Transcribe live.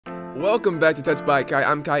Welcome back to TutsByKai.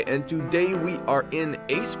 I'm Kai, and today we are in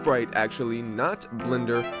Aseprite, actually, not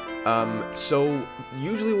Blender. So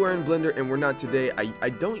usually we're in Blender, and we're not today. I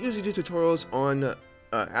don't usually do tutorials on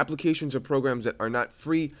applications or programs that are not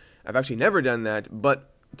free. I've actually never done that,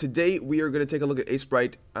 but today we are going to take a look at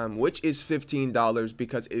Aseprite, which is $15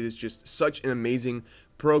 because it is just such an amazing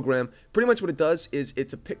program. Pretty much what it does is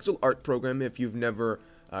it's a pixel art program if you've never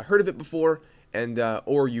heard of it before, and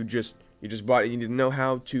or you just bought it. You need to know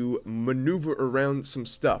how to maneuver around some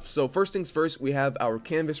stuff. So first things first, we have our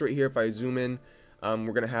canvas right here. If I zoom in,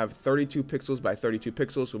 we're gonna have 32 pixels by 32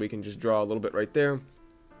 pixels, so we can just draw a little bit right there.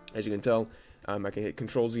 As you can tell, I can hit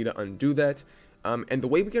Control Z to undo that. And the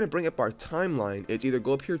way we're gonna bring up our timeline is either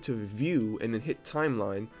go up here to View and then hit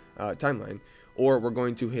Timeline, or we're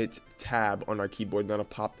going to hit Tab on our keyboard. That'll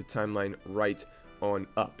pop the timeline right on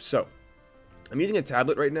up. So I'm using a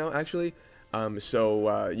tablet right now, actually.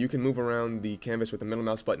 You can move around the canvas with the middle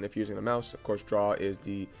mouse button if you're using a mouse. Of course, draw is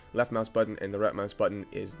the left mouse button, and the right mouse button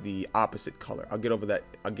is the opposite color. I'll get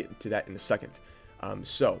to that in a second.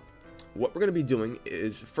 So what we're going to be doing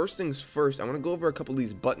is, first things first, I want to go over a couple of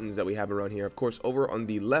these buttons that we have around here. Of course, over on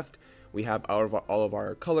the left, we have all of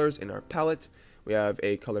our colors in our palette. We have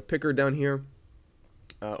a color picker down here.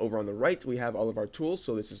 Over on the right, we have all of our tools.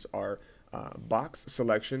 So this is our box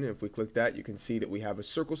selection. If we click that, you can see that we have a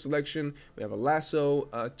circle selection, we have a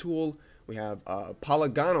lasso tool, we have a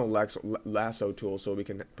polygonal lasso tool, so we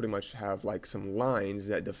can pretty much have like some lines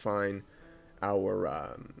that define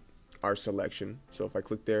our selection. So if I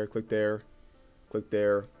click there, click there, click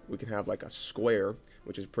there, we can have like a square,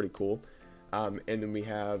 which is pretty cool. And then we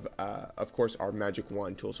have of course our magic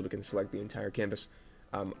wand tool, so we can select the entire canvas.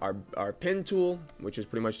 Our pen tool, which is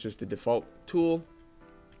pretty much just the default tool.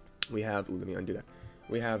 We have, let me undo that.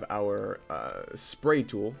 We have our spray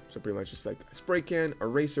tool, so pretty much just like a spray can,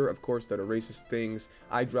 eraser, of course, that erases things,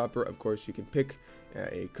 eyedropper, of course, you can pick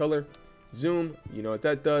a color, zoom, you know what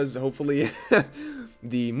that does, hopefully.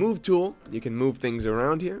 The move tool, you can move things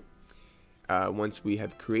around here. Once we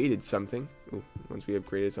have created something, we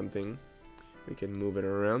can move it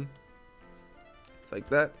around, just like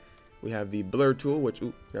that. We have the blur tool, which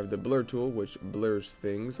blurs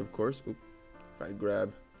things, of course. If I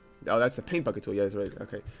grab. Oh, that's the paint bucket tool. Yeah, that's right.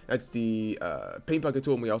 Okay, that's the paint bucket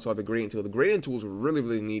tool, and we also have the gradient tool. The gradient tool is a really,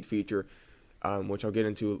 really neat feature, which I'll get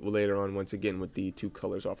into later on once again with the two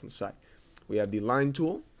colors off on the side. We have the line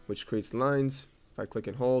tool, which creates lines. If I click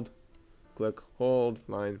and hold,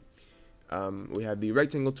 line. We have the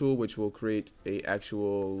rectangle tool, which will create a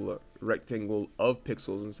actual rectangle of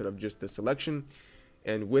pixels instead of just the selection.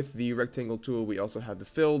 And with the rectangle tool, we also have the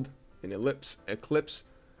filled, an ellipse,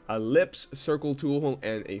 circle tool,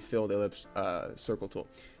 and a filled ellipse circle tool.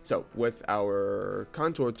 So with our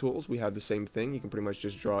contour tools, we have the same thing. You can pretty much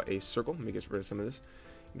just draw a circle. Let me get rid of some of this.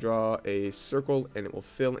 Draw a circle, and it will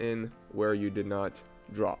fill in where you did not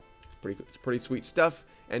draw. It's pretty sweet stuff.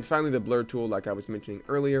 And finally, the blur tool, like I was mentioning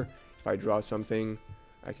earlier. If I draw something,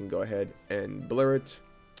 I can go ahead and blur it,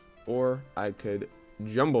 or I could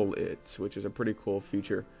jumble it, which is a pretty cool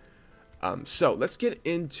feature. So let's get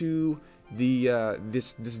into the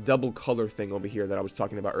this double color thing over here that I was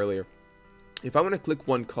talking about earlier. If I want to click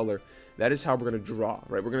one color, that is how we're going to draw,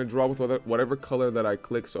 right? We're going to draw with whatever color that I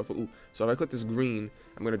click. So if I click this green,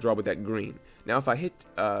 I'm going to draw with that green. Now if I hit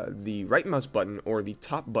the right mouse button or the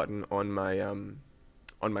top button on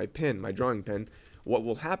my pen, my drawing pen, what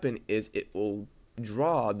will happen is it will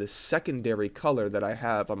draw the secondary color that I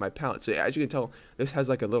have on my palette. So as you can tell, this has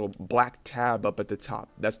like a little black tab up at the top.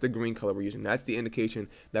 That's the green color we're using. That's the indication.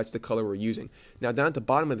 That's the color we're using. Now down at the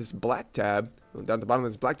bottom of this black tab,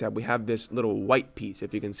 we have this little white piece.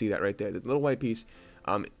 If you can see that right there, the little white piece,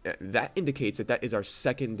 that indicates that is our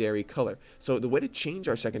secondary color. So the way to change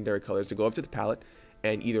our secondary color is to go up to the palette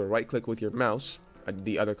and either right click with your mouse,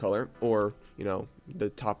 the other color, or the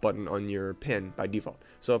top button on your pen by default.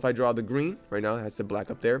 So if I draw the green right now, it has the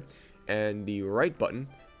black up there, and the right button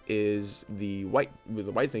is the white with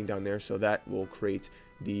the white thing down there, so that will create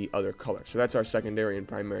the other color. So that's our secondary and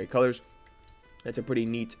primary colors. That's a pretty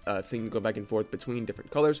neat thing to go back and forth between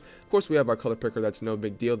different colors. Of course, we have our color picker. That's no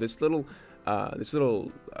big deal. This little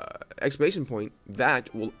exclamation point,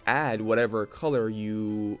 that will add whatever color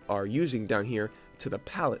you are using down here to the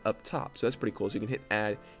palette up top. So that's pretty cool. So you can hit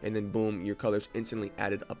add, and then boom, your color's instantly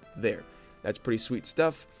added up there. That's pretty sweet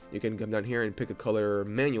stuff. You can come down here and pick a color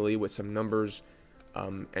manually with some numbers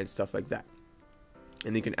and stuff like that.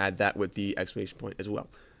 And you can add that with the exclamation point as well.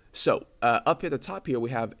 So up here at the top here,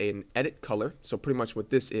 we have an edit color. So pretty much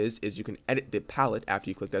what this is you can edit the palette after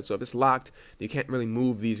you click that. So if it's locked, you can't really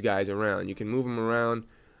move these guys around. You can move them around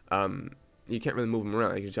you can't really move them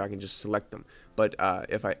around. I can just select them. But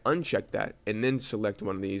if I uncheck that and then select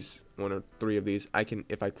one or three of these,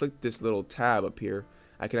 if I click this little tab up here,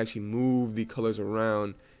 I can actually move the colors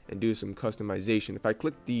around and do some customization. If I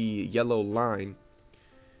click the yellow line,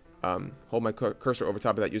 hold my cursor over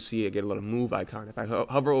top of that, you'll see I get a little move icon. If I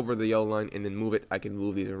hover over the yellow line and then move it, I can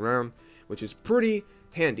move these around, which is pretty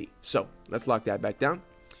handy. So let's lock that back down.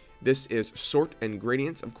 This is sort and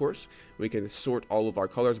gradients, of course. We can sort all of our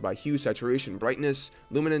colors by hue, saturation, brightness,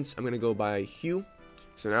 luminance. I'm going to go by hue.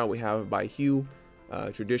 So now we have by hue,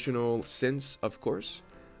 traditional sense, of course.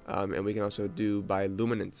 And we can also do by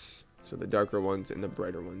luminance. So the darker ones and the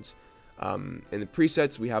brighter ones. In the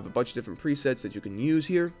presets, we have a bunch of different presets that you can use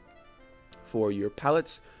here for your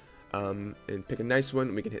palettes. And pick a nice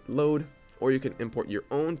one. We can hit load. Or you can import your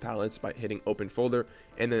own palettes by hitting open folder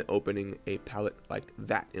and then opening a palette like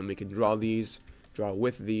that. And we can draw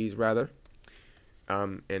with these rather,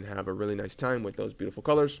 and have a really nice time with those beautiful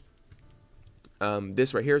colors.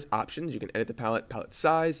 This right here is options. You can edit the palette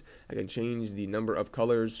size. I can change the number of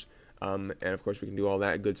colors, and of course we can do all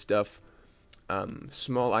that good stuff.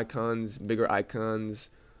 Small icons, bigger icons.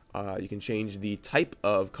 You can change the type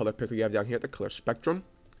of color picker you have down here at the color spectrum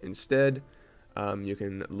instead. You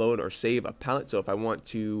can load or save a palette. So if I want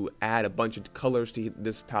to add a bunch of colors to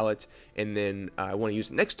this palette and then I want to use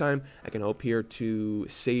it next time, I can hope here to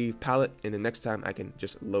save palette, and then next time I can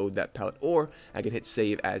just load that palette, or I can hit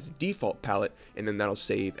save as default palette and then that'll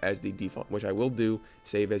save as the default, which I will do,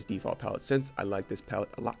 save as default palette, since I like this palette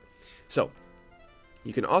a lot. So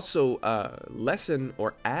you can also lessen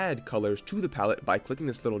or add colors to the palette by clicking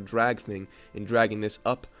this little drag thing and dragging this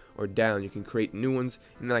up or down. You can create new ones,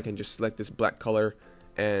 and then I can just select this black color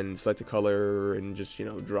and select a color and just, you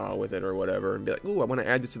know, draw with it or whatever and be like, ooh, I want to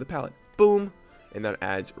add this to the palette. Boom, and that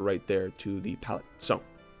adds right there to the palette. So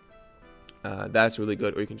that's really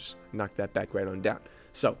good, or you can just knock that back right on down.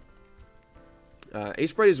 So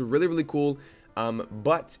Aseprite is really, really cool.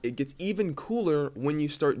 But it gets even cooler when you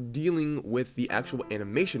start dealing with the actual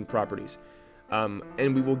animation properties.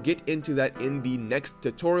 And we will get into that in the next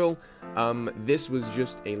tutorial. This was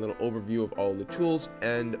just a little overview of all the tools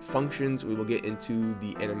and functions. We will get into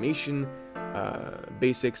the animation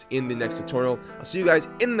basics in the next tutorial. I'll see you guys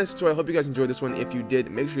in the next tutorial. I hope you guys enjoyed this one. If you did,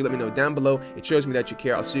 make sure you let me know down below. It shows me that you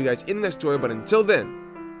care. I'll see you guys in the next tutorial, but until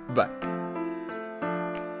then, bye.